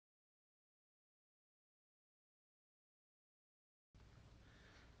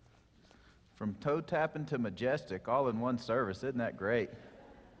From toe tapping to majestic, all in one service. Isn't that great?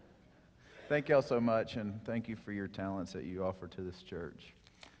 Thank y'all so much, and thank you for your talents that you offer to this church.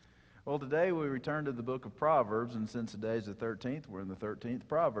 Well, today we return to the book of Proverbs, and since today's the 13th, we're in the 13th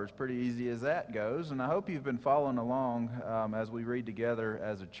Proverbs. Pretty easy as that goes, and I hope you've been following along as we read together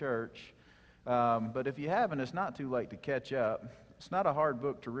as a church. But if you haven't, it's not too late to catch up. It's not a hard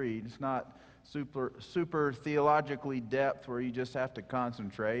book to read. It's not super theologically depth where you just have to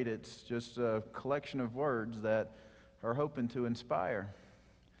concentrate. It's just a collection of words that are hoping to inspire.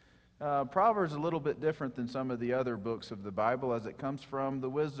 Proverbs is a little bit different than some of the other books of the Bible as it comes from the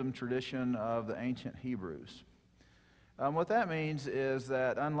wisdom tradition of the ancient Hebrews. What that means is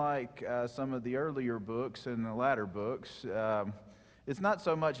that unlike some of the earlier books and the latter books, it's not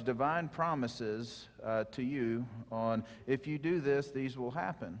so much divine promises to you on if you do this, these will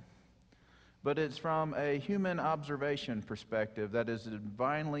happen. But it's from a human observation perspective that is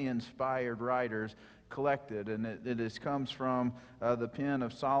divinely inspired writers collected, and it comes from the pen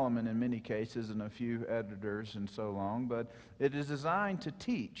of Solomon in many cases and a few editors and so on. But it is designed to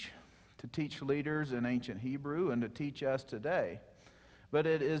teach leaders in ancient Hebrew and to teach us today. But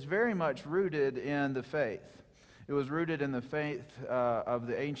it is very much rooted in the faith. It was rooted in the faith of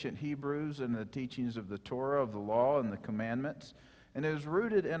the ancient Hebrews and the teachings of the Torah, of the law and the commandments. And it is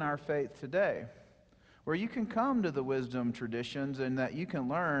rooted in our faith today, where you can come to the wisdom traditions and that you can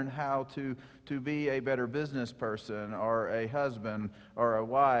learn how to be a better business person or a husband or a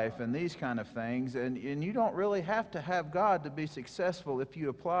wife and these kind of things. And you don't really have to have God to be successful if you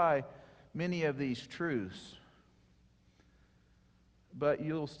apply many of these truths. But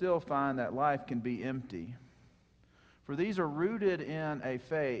you'll still find that life can be empty. For these are rooted in a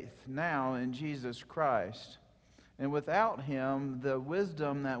faith now in Jesus Christ. And without Him, the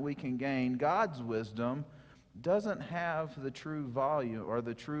wisdom that we can gain, God's wisdom, doesn't have the true value or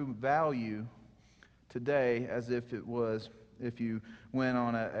the true value today as if it was if you went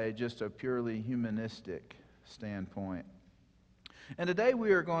on just a purely humanistic standpoint. And today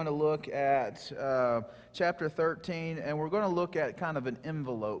we are going to look at chapter 13, and we're going to look at kind of an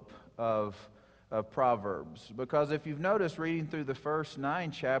envelope of Proverbs. Because if you've noticed reading through the first 9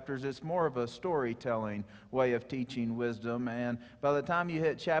 chapters, it's more of a storytelling way of teaching wisdom. And by the time you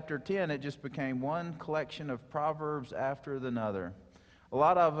hit chapter 10, it just became one collection of Proverbs after another. A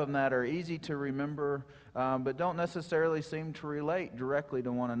lot of them that are easy to remember, but don't necessarily seem to relate directly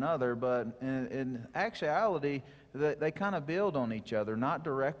to one another. But in actuality, they kind of build on each other, not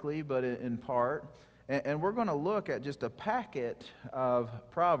directly, but in part. And we're going to look at just a packet of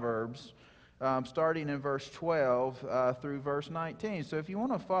Proverbs starting in verse 12 through verse 19. So if you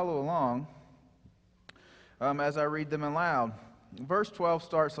want to follow along as I read them aloud. Verse 12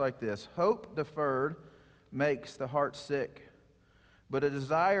 starts like this. Hope deferred makes the heart sick, but a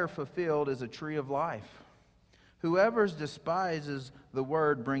desire fulfilled is a tree of life. Whoever despises the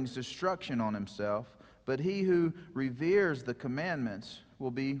word brings destruction on himself, but he who reveres the commandments will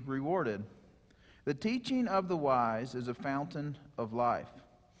be rewarded. The teaching of the wise is a fountain of life.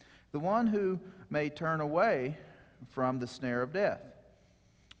 The one who may turn away from the snare of death.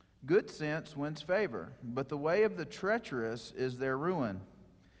 Good sense wins favor, but the way of the treacherous is their ruin.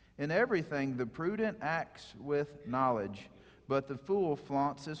 In everything the prudent acts with knowledge, but the fool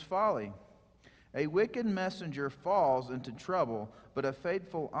flaunts his folly. A wicked messenger falls into trouble, but a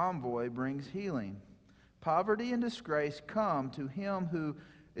faithful envoy brings healing. Poverty and disgrace comes to him who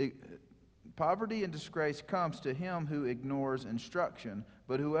ignores instruction,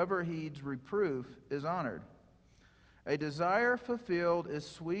 but whoever heeds reproof is honored. A desire fulfilled is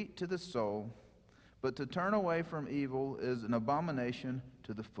sweet to the soul, but to turn away from evil is an abomination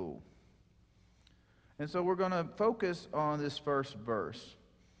to the fool. And so we're going to focus on this first verse.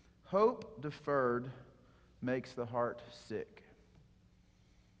 Hope deferred makes the heart sick.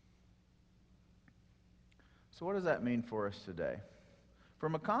 So what does that mean for us today?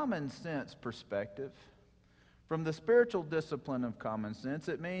 From a common sense perspective, from the spiritual discipline of common sense,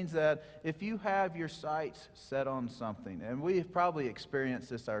 it means that if you have your sights set on something, and we've probably experienced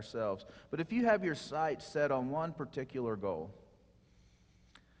this ourselves, but if you have your sights set on one particular goal,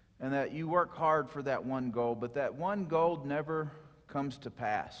 and that you work hard for that one goal, but that one goal never comes to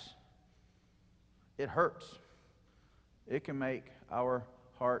pass, it hurts. It can make our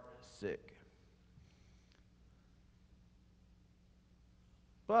heart sick.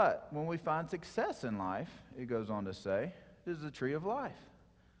 But when we find success in life, it goes on to say, it is the tree of life.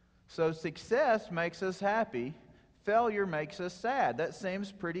 So success makes us happy. Failure makes us sad. That seems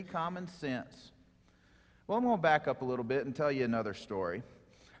pretty common sense. Well, I'm going to back up a little bit and tell you another story.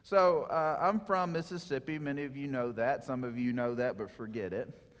 So I'm from Mississippi. Many of you know that. Some of you know that, but forget it.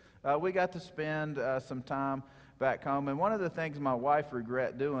 We got to spend some time back home, and one of the things my wife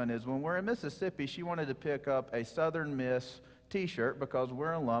regret doing is when we're in Mississippi, she wanted to pick up a Southern Miss t-shirt because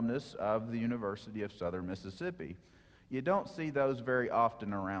we're alumnus of the University of Southern Mississippi. You don't see those very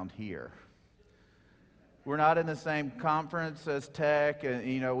often around here. We're not in the same conference as Tech,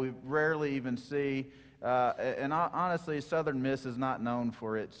 and we rarely even see. And honestly, Southern Miss is not known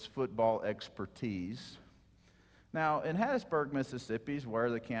for its football expertise. Now, in Hattiesburg, Mississippi, is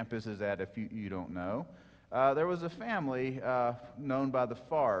where the campus is at. If you don't know, there was a family known by the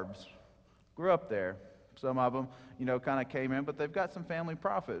Farbs. Grew up there. Some of them, kind of came in, but they've got some family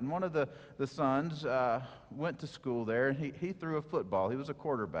profit. And one of the sons went to school there, and he threw a football. He was a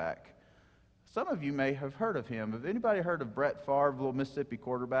quarterback. Some of you may have heard of him. Have anybody heard of Brett Favre, little Mississippi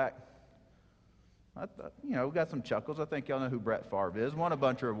quarterback? We got some chuckles. I think y'all know who Brett Favre is. Won a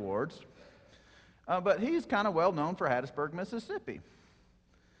bunch of awards. But he's kind of well known for Hattiesburg, Mississippi.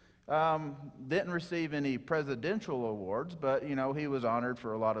 Didn't receive any presidential awards, but, he was honored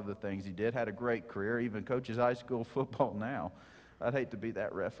for a lot of the things he did. Had a great career, even coaches high school football now. I'd hate to be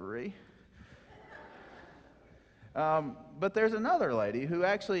that referee. But there's another lady who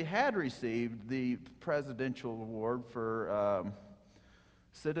actually had received the presidential award for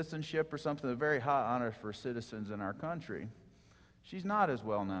citizenship or something, a very high honor for citizens in our country. She's not as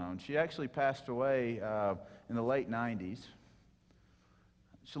well known. She actually passed away in the late 90s.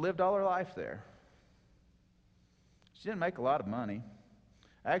 She lived all her life there. She didn't make a lot of money.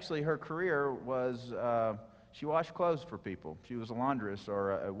 Actually, her career was she washed clothes for people. She was a laundress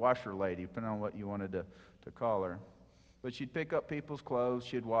or a washer lady, depending on what you wanted to call her. But she'd pick up people's clothes,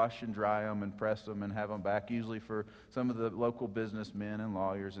 she'd wash and dry them and press them and have them back, usually for some of the local businessmen and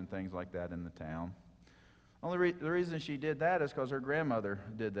lawyers and things like that in the town. The reason she did that is because her grandmother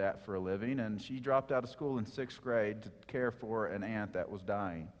did that for a living, and she dropped out of school in 6th grade to care for an aunt that was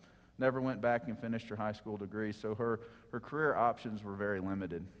dying. Never went back and finished her high school degree, so her career options were very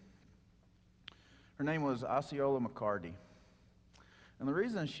limited. Her name was Osceola McCarty. And the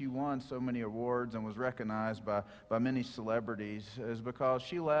reason she won so many awards and was recognized by many celebrities is because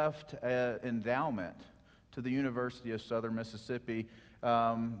she left an endowment to the University of Southern Mississippi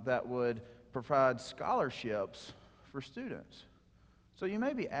that would provide scholarships for students. So you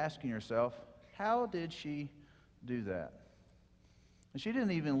may be asking yourself, how did she do that? And she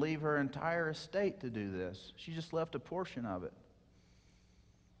didn't even leave her entire estate to do this. She just left a portion of it.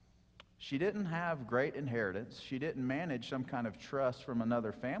 She didn't have great inheritance. She didn't manage some kind of trust from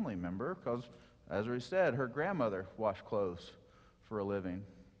another family member because, as we said, her grandmother washed clothes for a living.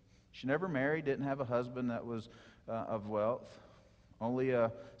 She never married, didn't have a husband that was of wealth, only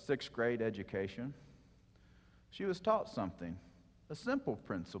a 6th grade education. She was taught something, a simple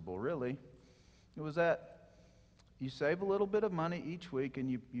principle, really. It was that you save a little bit of money each week and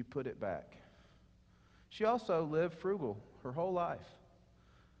you put it back. She also lived frugal her whole life,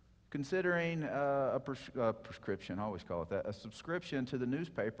 considering a prescription, I always call it that, a subscription to the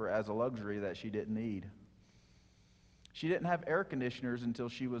newspaper as a luxury that she didn't need. She didn't have air conditioners until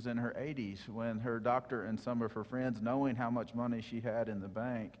she was in her 80s when her doctor and some of her friends, knowing how much money she had in the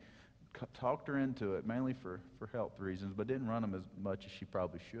bank, talked her into it, mainly for health reasons, but didn't run them as much as she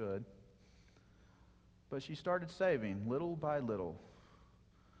probably should. But she started saving little by little.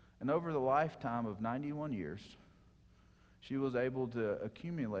 And over the lifetime of 91 years, she was able to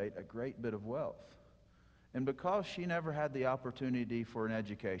accumulate a great bit of wealth. And because she never had the opportunity for an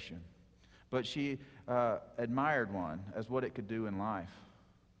education, but she admired one as what it could do in life,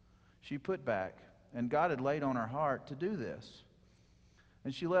 she put back, and God had laid on her heart to do this.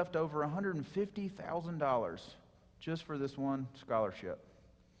 And she left over $150,000 just for this one scholarship.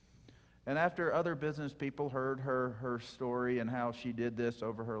 And after other business people heard her story and how she did this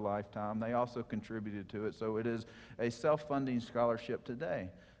over her lifetime, they also contributed to it. So it is a self-funding scholarship today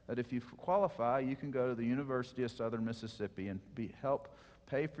that if you qualify, you can go to the University of Southern Mississippi and help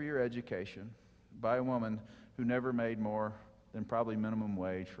pay for your education by a woman who never made more than probably minimum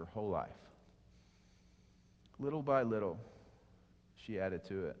wage her whole life. Little by little, she added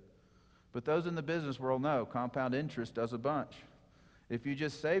to it. But those in the business world know compound interest does a bunch. If you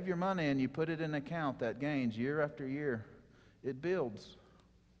just save your money and you put it in an account that gains year after year, it builds.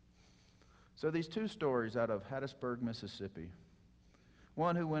 So these two stories out of Hattiesburg, Mississippi.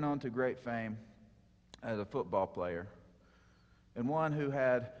 One who went on to great fame as a football player, and one who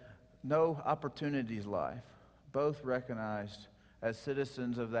had no opportunities in life, both recognized as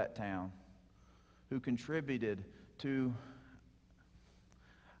citizens of that town, who contributed to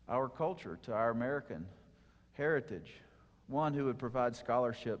our culture, to our American heritage. One who would provide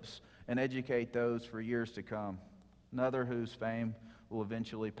scholarships and educate those for years to come. Another whose fame will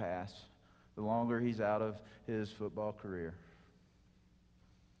eventually pass, the longer he's out of his football career.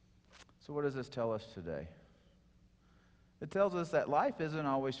 So what does this tell us today? It tells us that life isn't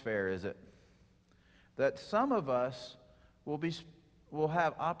always fair, is it? That some of us will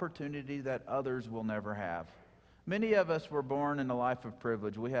have opportunity that others will never have. Many of us were born in a life of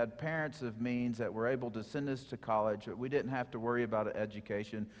privilege. We had parents of means that were able to send us to college. We didn't have to worry about an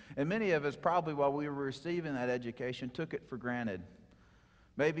education. And many of us, probably while we were receiving that education, took it for granted.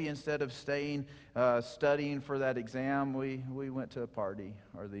 Maybe instead of studying for that exam, we went to a party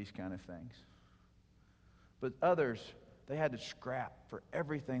or these kind of things. But others, they had to scrap for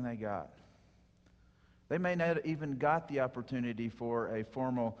everything they got. They may not even got the opportunity for a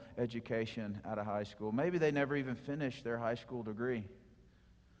formal education out of high school. Maybe they never even finished their high school degree.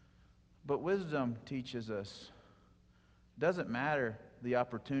 But wisdom teaches us, it doesn't matter the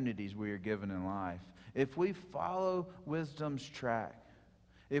opportunities we are given in life. If we follow wisdom's track,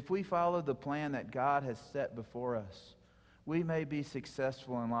 if we follow the plan that God has set before us, we may be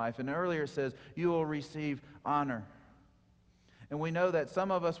successful in life. And earlier it says, you will receive honor. And we know that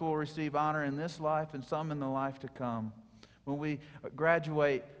some of us will receive honor in this life and some in the life to come. When we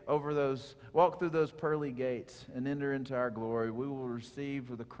graduate walk through those pearly gates and enter into our glory, we will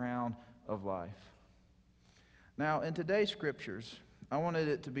receive the crown of life. Now, in today's scriptures, I wanted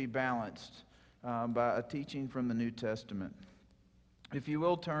it to be balanced by a teaching from the New Testament. If you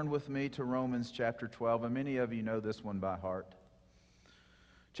will turn with me to Romans chapter 12, and many of you know this one by heart.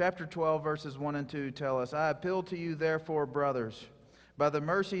 Chapter 12, verses 1 and 2 tell us, I appeal to you, therefore, brothers, by the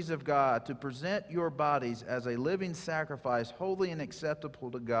mercies of God, to present your bodies as a living sacrifice, holy and acceptable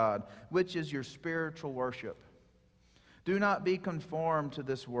to God, which is your spiritual worship. Do not be conformed to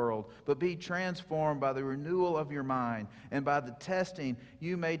this world, but be transformed by the renewal of your mind, and by the testing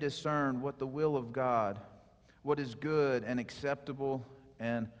you may discern what the will of God, what is good and acceptable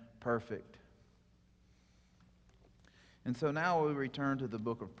and perfect. And so now we return to the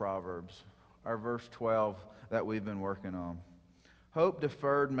book of Proverbs, our verse 12 that we've been working on. Hope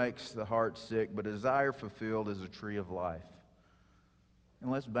deferred makes the heart sick, but desire fulfilled is a tree of life.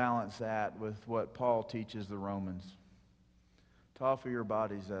 And let's balance that with what Paul teaches the Romans. To offer your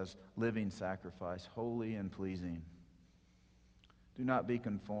bodies as living sacrifice, holy and pleasing. Do not be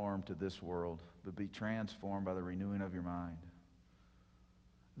conformed to this world, but be transformed by the renewing of your mind.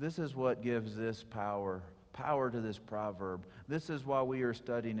 This is what gives this power to this proverb. This is why we are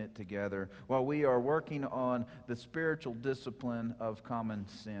studying it together, while we are working on the spiritual discipline of common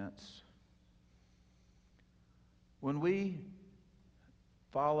sense. When we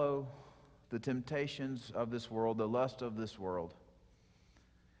follow the temptations of this world, the lust of this world,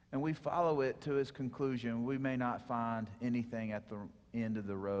 and we follow it to its conclusion, we may not find anything at the end of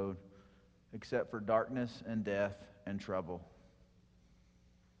the road except for darkness and death and trouble.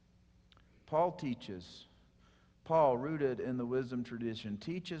 Paul, rooted in the wisdom tradition,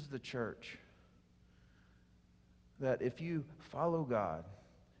 teaches the church that if you follow God,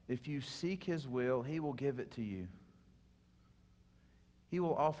 if you seek His will, He will give it to you. He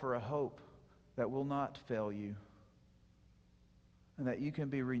will offer a hope that will not fail you, and that you can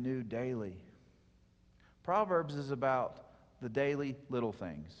be renewed daily. Proverbs is about the daily little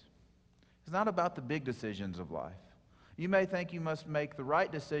things. It's not about the big decisions of life. You may think you must make the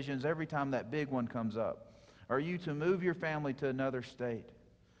right decisions every time that big one comes up. Are you to move your family to another state?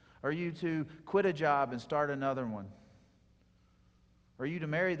 Are you to quit a job and start another one? Are you to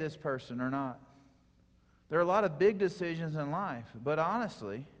marry this person or not? There are a lot of big decisions in life, but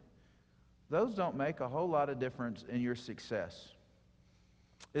honestly, those don't make a whole lot of difference in your success.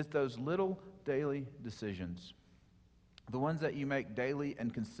 It's those little daily decisions, the ones that you make daily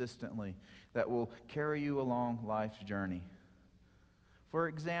and consistently, that will carry you along life's journey. For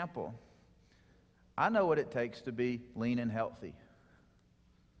example, I know what it takes to be lean and healthy.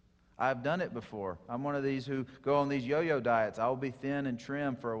 I've done it before. I'm one of these who go on these yo-yo diets. I'll be thin and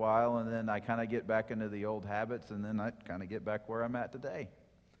trim for a while, and then I kind of get back into the old habits, and then I kind of get back where I'm at today.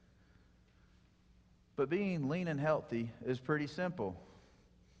 But being lean and healthy is pretty simple.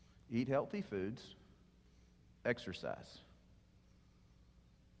 Eat healthy foods, exercise.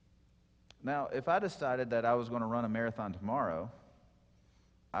 Now, if I decided that I was going to run a marathon tomorrow,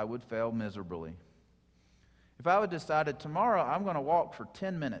 I would fail miserably. If I would decided tomorrow I'm going to walk for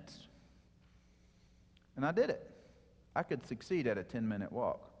 10 minutes, and I did it, I could succeed at a 10-minute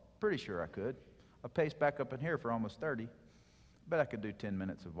walk. Pretty sure I could. I paced back up in here for almost 30. Bet I could do 10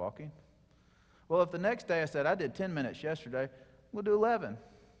 minutes of walking. Well, if the next day I said, I did 10 minutes yesterday, we'll do 11.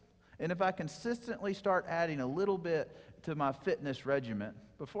 And if I consistently start adding a little bit to my fitness regimen,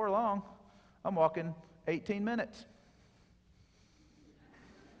 before long, I'm walking 18 minutes.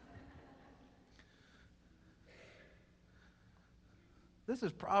 This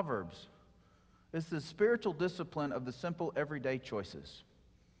is Proverbs. It's the spiritual discipline of the simple everyday choices.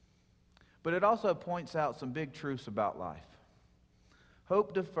 But it also points out some big truths about life.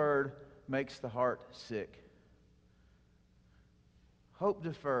 Hope deferred makes the heart sick. Hope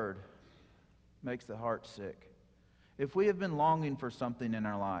deferred makes the heart sick. If we have been longing for something in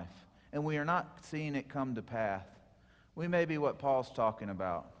our life and we are not seeing it come to pass, we may be what Paul's talking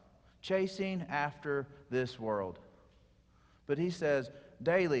about, chasing after this world. But he says,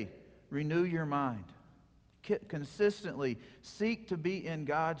 daily, renew your mind. Consistently seek to be in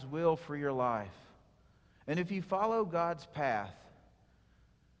God's will for your life. And if you follow God's path,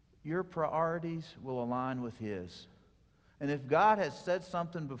 your priorities will align with His. And if God has said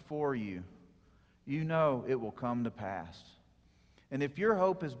something before you, you know it will come to pass. And if your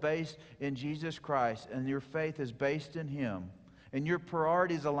hope is based in Jesus Christ and your faith is based in Him and your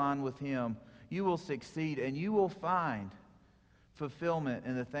priorities align with Him, you will succeed and you will find fulfillment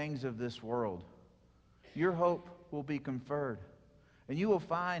in the things of this world. Your hope will be conferred and you will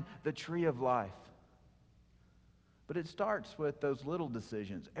find the tree of life. But it starts with those little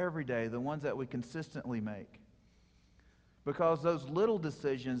decisions every day, the ones that we consistently make. Because those little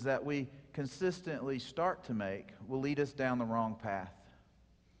decisions that we consistently start to make will lead us down the wrong path.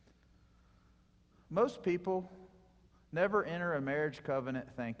 Most people never enter a marriage covenant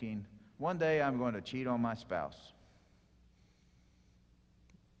thinking, one day I'm going to cheat on my spouse.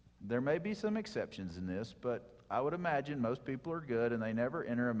 There may be some exceptions in this, but I would imagine most people are good and they never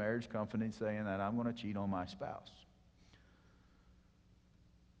enter a marriage covenant saying that I'm going to cheat on my spouse.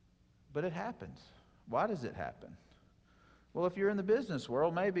 But it happens. Why does it happen? Well, if you're in the business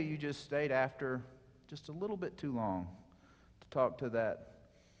world, maybe you just stayed after just a little bit too long to talk to that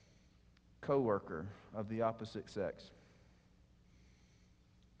coworker of the opposite sex.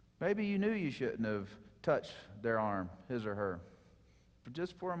 Maybe you knew you shouldn't have touched their arm, his or her,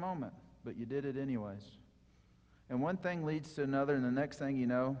 just for a moment, but you did it anyways. And one thing leads to another, and the next thing you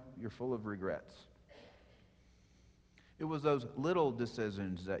know, you're full of regrets. It was those little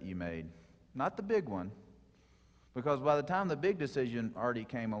decisions that you made, not the big one. Because by the time the big decision already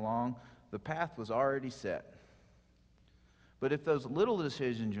came along, the path was already set. But if those little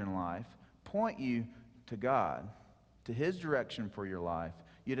decisions in life point you to God, to His direction for your life,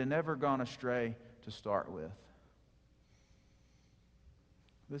 you'd have never gone astray to start with.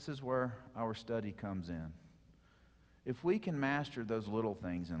 This is where our study comes in. If we can master those little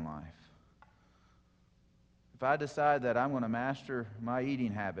things in life, if I decide that I'm going to master my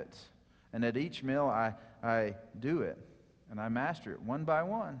eating habits, and at each meal I do it, and I master it one by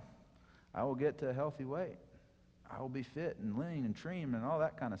one, I will get to a healthy weight. I will be fit and lean and trim and all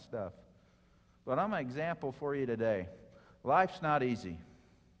that kind of stuff. But I'm an example for you today. Life's not easy.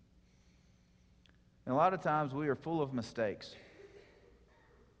 And a lot of times we are full of mistakes.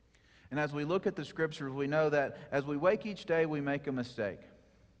 And as we look at the Scriptures, we know that as we wake each day, we make a mistake.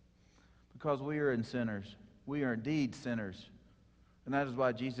 Because we are sinners. We are indeed sinners. And that is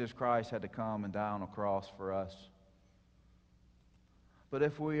why Jesus Christ had to come and die on a cross for us. But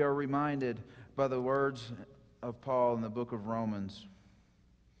if we are reminded by the words of Paul in the book of Romans,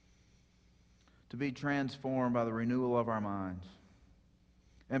 to be transformed by the renewal of our minds,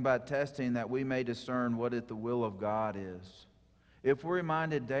 and by testing that we may discern what the will of God is. If we're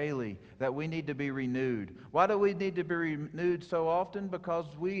reminded daily that we need to be renewed. Why do we need to be renewed so often? Because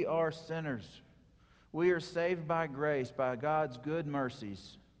we are sinners. We are saved by grace, by God's good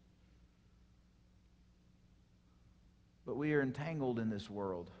mercies. But we are entangled in this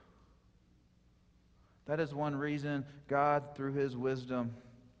world. That is one reason God, through His wisdom,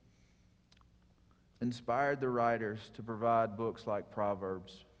 inspired the writers to provide books like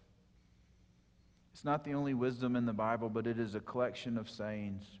Proverbs. It's not the only wisdom in the Bible, but it is a collection of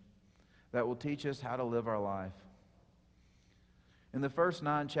sayings that will teach us how to live our life. In the first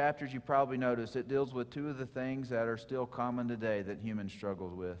 9 chapters, you probably noticed it deals with 2 of the things that are still common today that humans struggle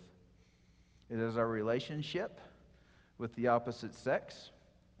with. It is our relationship with the opposite sex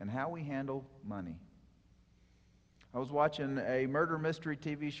and how we handle money. I was watching a murder mystery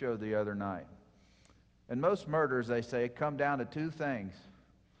TV show the other night. And most murders, they say, come down to 2 things.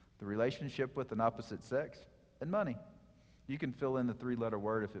 The relationship with an opposite sex and money. You can fill in the 3-letter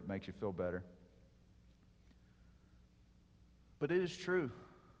word if it makes you feel better. But it is true.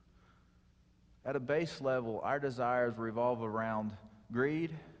 At a base level, our desires revolve around greed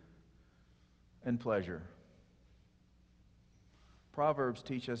and pleasure. Proverbs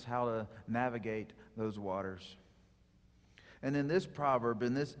teach us how to navigate those waters. And in this proverb,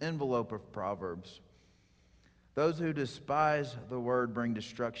 in this envelope of Proverbs, those who despise the word bring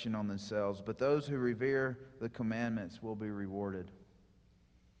destruction on themselves, but those who revere the commandments will be rewarded.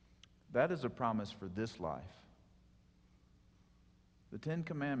 That is a promise for this life. The 10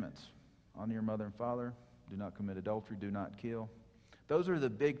 Commandments: honor your mother and father, do not commit adultery, do not kill. Those are the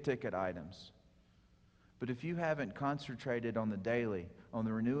big ticket items. But if you haven't concentrated on the daily, on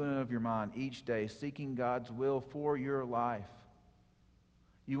the renewing of your mind each day, seeking God's will for your life,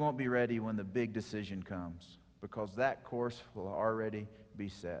 you won't be ready when the big decision comes, because that course will already be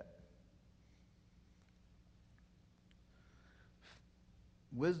set.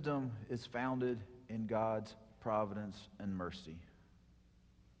 Wisdom is founded in God's providence and mercy.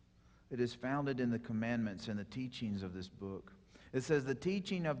 It is founded in the commandments and the teachings of this book. It says the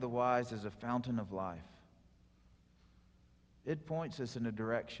teaching of the wise is a fountain of life. It points us in a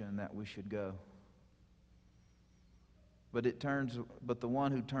direction that we should go. But the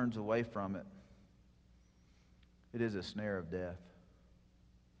one who turns away from it, it is a snare of death.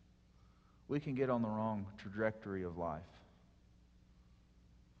 We can get on the wrong trajectory of life.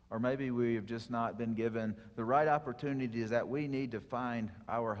 Or maybe we have just not been given the right opportunities that we need to find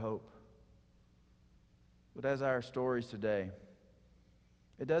our hope. But as our stories today,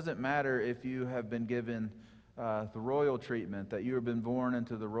 it doesn't matter if you have been given the royal treatment, that you have been born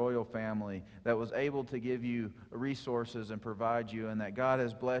into the royal family that was able to give you resources and provide you, and that God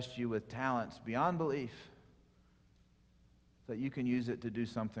has blessed you with talents beyond belief, that you can use it to do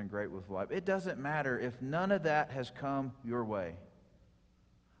something great with life. It doesn't matter if none of that has come your way.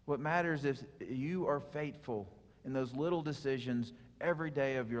 What matters is you are faithful in those little decisions every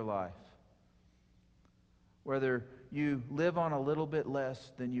day of your life. Whether you live on a little bit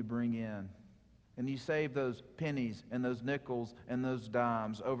less than you bring in, and you save those pennies and those nickels and those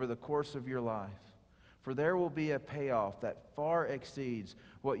dimes over the course of your life. For there will be a payoff that far exceeds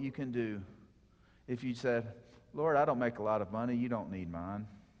what you can do if you said, Lord, I don't make a lot of money, you don't need mine.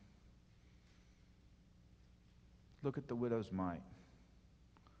 Look at the widow's mite.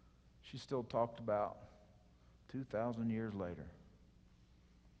 She's still talked about 2,000 years later.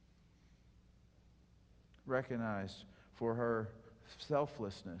 Recognized for her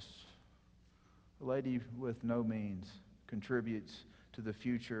selflessness. A lady with no means contributes to the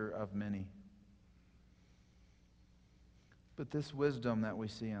future of many. But this wisdom that we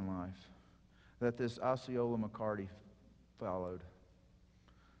see in life, that this Osceola McCarty followed,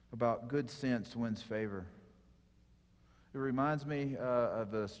 about good sense wins favor. It reminds me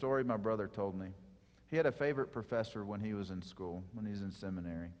of a story my brother told me. He had a favorite professor when he was in school, when he was in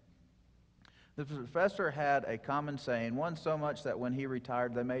seminary. The professor had a common saying, one so much that when he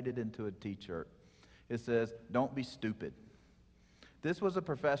retired, they made it into a t-shirt. It says, don't be stupid. This was a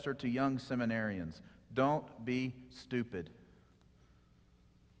professor to young seminarians. Don't be stupid.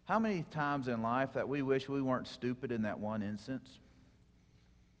 How many times in life that we wish we weren't stupid in that one instance?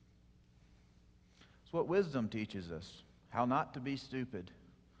 It's what wisdom teaches us, how not to be stupid.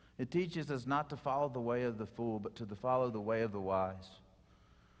 It teaches us not to follow the way of the fool, but to follow the way of the wise.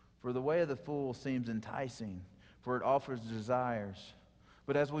 For the way of the fool seems enticing, for it offers desires.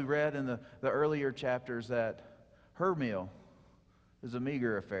 But as we read in the earlier chapters, that her meal is a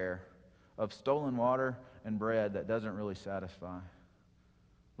meager affair of stolen water and bread that doesn't really satisfy.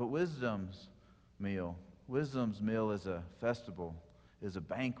 But wisdom's meal is a festival, is a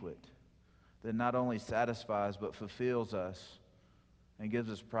banquet that not only satisfies but fulfills us and gives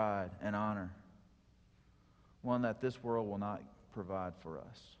us pride and honor. One that this world will not provide for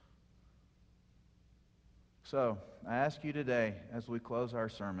us. So, I ask you today, as we close our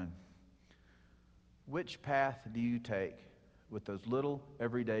sermon, which path do you take with those little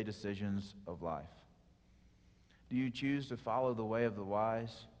everyday decisions of life? Do you choose to follow the way of the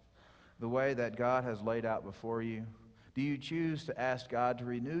wise, the way that God has laid out before you? Do you choose to ask God to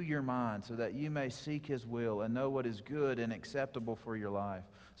renew your mind so that you may seek His will and know what is good and acceptable for your life,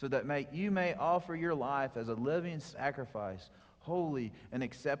 so that you may offer your life as a living sacrifice, holy and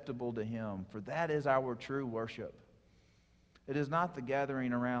acceptable to Him? For that is our true worship. It is not the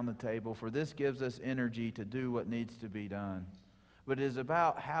gathering around the table, for this gives us energy to do what needs to be done. But it is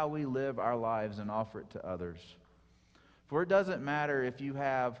about how we live our lives and offer it to others. For it doesn't matter if you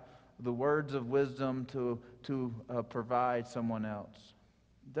have the words of wisdom to provide someone else.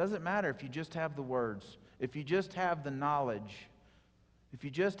 It doesn't matter if you just have the words, if you just have the knowledge, if you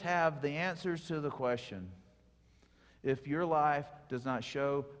just have the answers to the question. If your life does not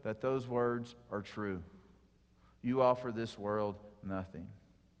show that those words are true, you offer this world nothing.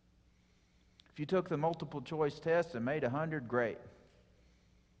 If you took the multiple choice test and made 100, great.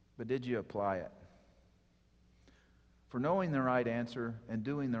 But did you apply it? For knowing the right answer and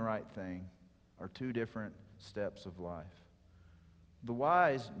doing the right thing are two different steps of life. The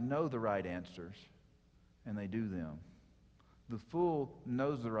wise know the right answers, and they do them. The fool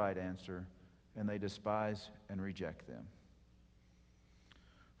knows the right answer, and they despise and reject them.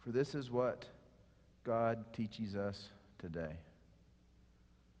 For this is what God teaches us today.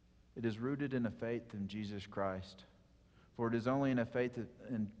 It is rooted in a faith in Jesus Christ. For it is only in a faith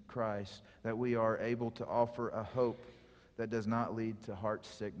in Christ that we are able to offer a hope that does not lead to heart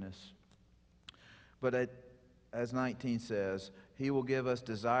sickness. But as 19 says, He will give us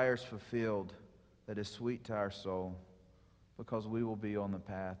desires fulfilled that is sweet to our soul, because we will be on the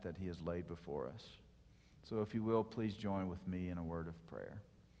path that He has laid before us. So if you will, please join with me in a word of prayer.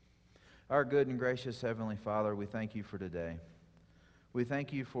 Our good and gracious Heavenly Father, we thank You for today. We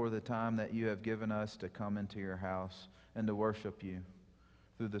thank You for the time that You have given us to come into Your house and to worship You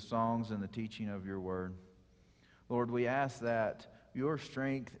through the songs and the teaching of Your word. Lord, we ask that Your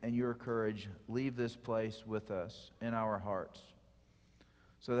strength and Your courage leave this place with us in our hearts,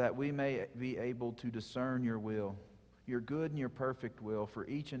 so that we may be able to discern Your will, Your good and Your perfect will for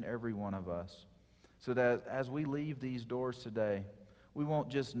each and every one of us, so that as we leave these doors today, we won't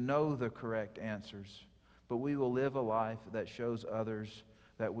just know the correct answers, but we will live a life that shows others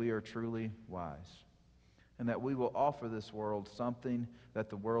that we are truly wise, and that we will offer this world something that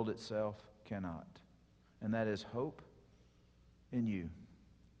the world itself cannot, and that is hope in You,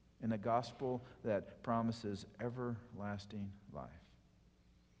 in a gospel that promises everlasting life.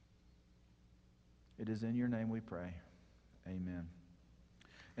 It is in Your name we pray. Amen.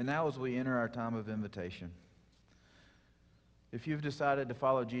 And now as we enter our time of invitation, if you've decided to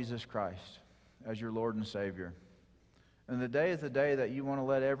follow Jesus Christ as your Lord and Savior, and the day is the day that you want to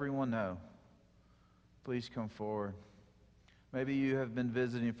let everyone know, please come forward. Maybe you have been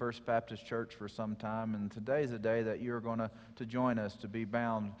visiting First Baptist Church for some time, and today is the day that you're going to join us to be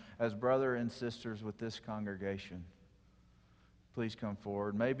bound as brother and sisters with this congregation. Please come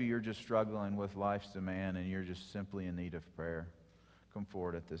forward. Maybe you're just struggling with life's demand and you're just simply in need of prayer. Come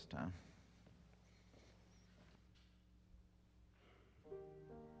forward at this time.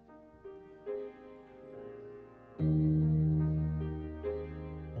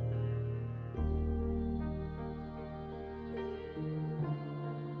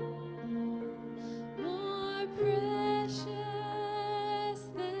 More precious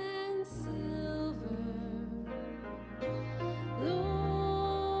than silver,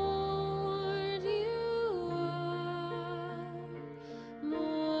 Lord, You are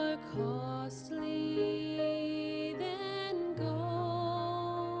more costly than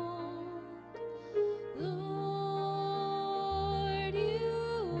gold. Lord,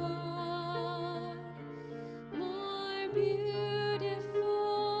 You are more beautiful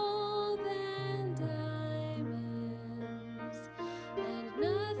than diamonds, and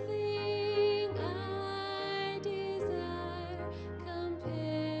nothing I desire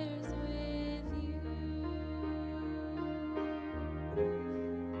compares with You.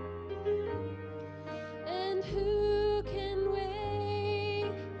 And who can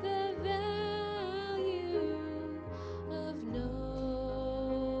weigh the value of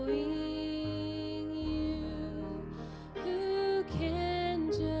knowing You? Who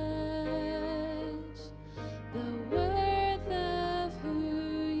can judge the worth of who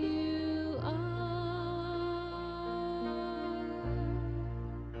You are?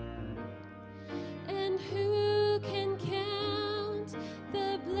 And who can count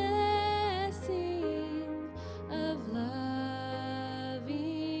the blessing of loving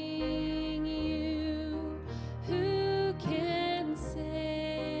You? Who can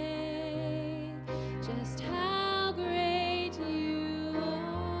say just how great You are?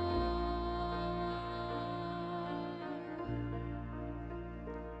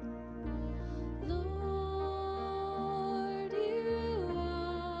 Lord, You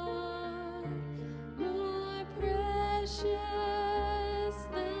are more precious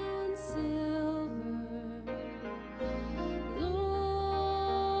than silver. Lord,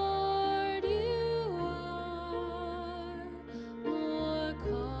 You are more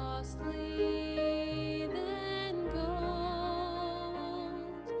costly than gold.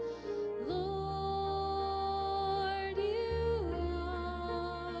 Lord, You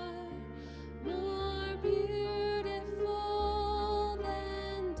are more beautiful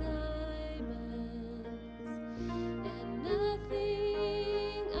than diamonds, and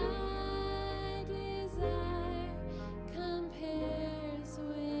nothing I desire compares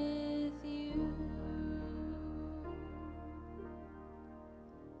with You.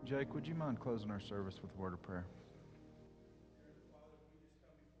 Jake, would you mind closing our service with a word of prayer?